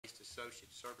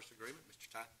Associates Service Agreement. Mr.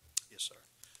 Ty. Yes, sir.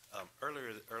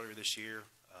 Earlier this year,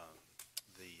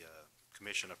 the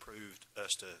Commission approved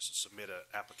us to submit an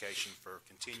application for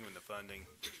continuing the funding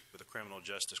with the Criminal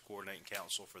Justice Coordinating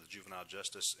Council for the Juvenile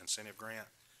Justice Incentive Grant.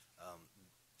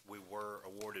 We were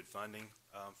awarded funding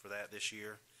for that this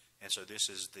year, and so this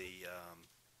is the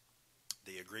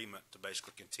agreement to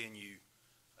basically continue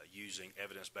using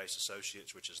Evidence-Based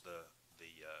Associates, which is the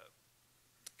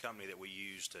company that we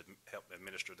use to help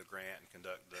administer the grant and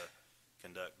conduct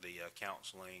the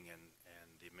counseling and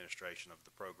the administration of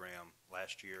the program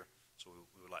last year. So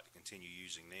we would like to continue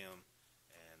using them,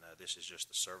 and this is just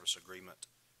the service agreement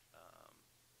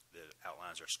that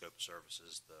outlines our scope of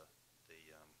services,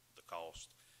 the cost.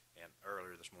 And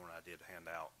earlier this morning, I did hand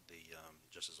out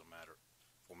just as a matter of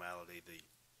formality,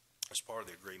 as part of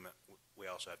the agreement, we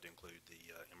also have to include the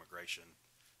immigration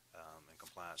and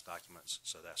compliance documents.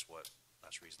 So that's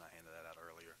the reason I handed that out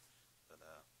earlier. But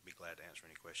be glad to answer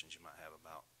any questions you might have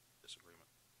about this agreement.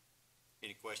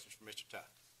 Any questions for Mr. Ty?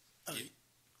 Go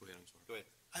ahead. I'm sorry. Go ahead.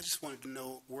 I just wanted to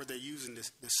know, were they using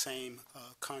the same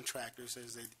contractors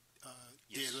as they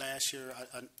Yes. did last year?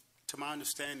 To my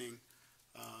understanding,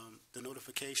 the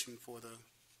notification for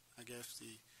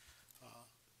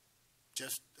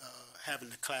just having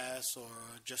the class or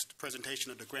just the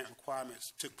presentation of the grant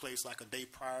requirements took place like a day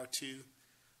prior to.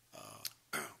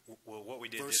 Well, what we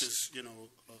did versus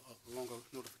a longer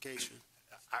notification.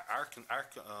 Our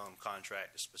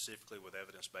contract is specifically with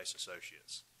Evidence-Based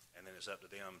Associates, and then it's up to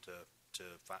them to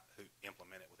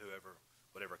implement it with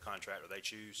whatever contractor they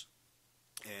choose.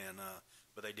 And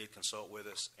but they did consult with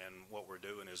us, and what we're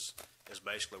doing is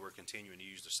basically we're continuing to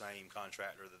use the same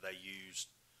contractor that they used,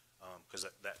 because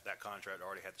that contractor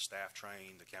already had the staff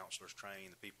trained, the counselors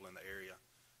trained, the people in the area.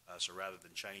 So rather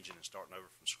than changing and starting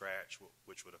over from scratch,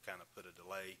 which would have kind of put a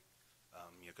delay,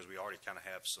 because we already kind of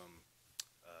have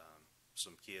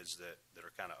some kids that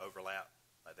are kind of overlap,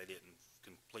 like they didn't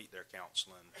complete their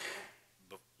counseling,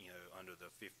 under the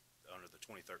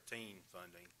 2013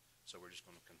 funding. So we're just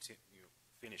going to continue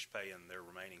finish paying their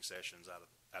remaining sessions out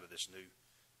of this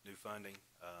new funding.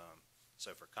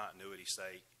 So for continuity's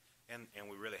sake, and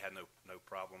we really had no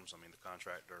problems. I mean, the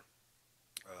contractor.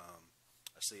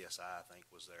 CSI, I think,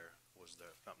 was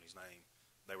the company's name.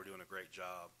 They were doing a great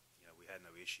job. We had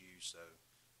no issues. So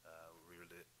we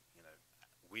really,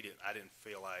 I didn't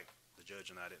feel like the judge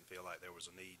and I didn't feel like there was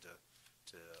a need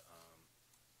to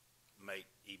make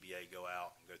EBA go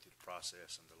out and go through the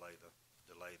process and delay the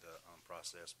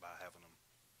process by having them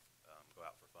go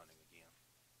out for funding again.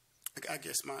 I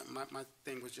guess my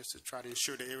thing was just to try to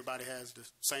ensure that everybody has the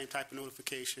same type of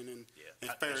notification and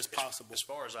fair as possible. As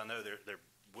far as I know, there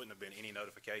wouldn't have been any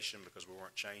notification because we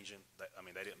weren't changing.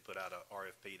 They didn't put out a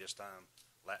RFP this time.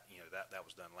 That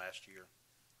was done last year.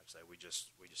 Like I say, we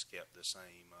just kept the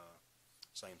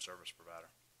same service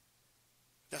provider.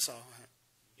 That's all I have.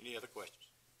 Any other questions?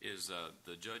 Is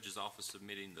the judge's office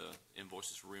submitting the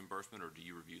invoices for reimbursement, or do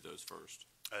you review those first?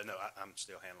 No, I'm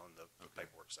still handling the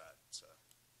paperwork side. So,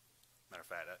 matter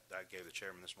of fact, I gave the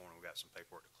chairman this morning. We got some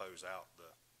paperwork to close out the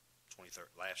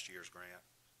last year's grant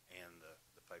and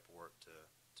the paperwork to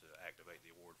activate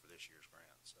the award for this year's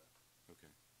grant. So.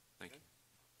 Okay. Thank you.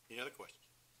 Any other questions?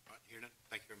 All right, here none.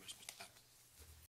 Thank you very much, Mr. Thomas.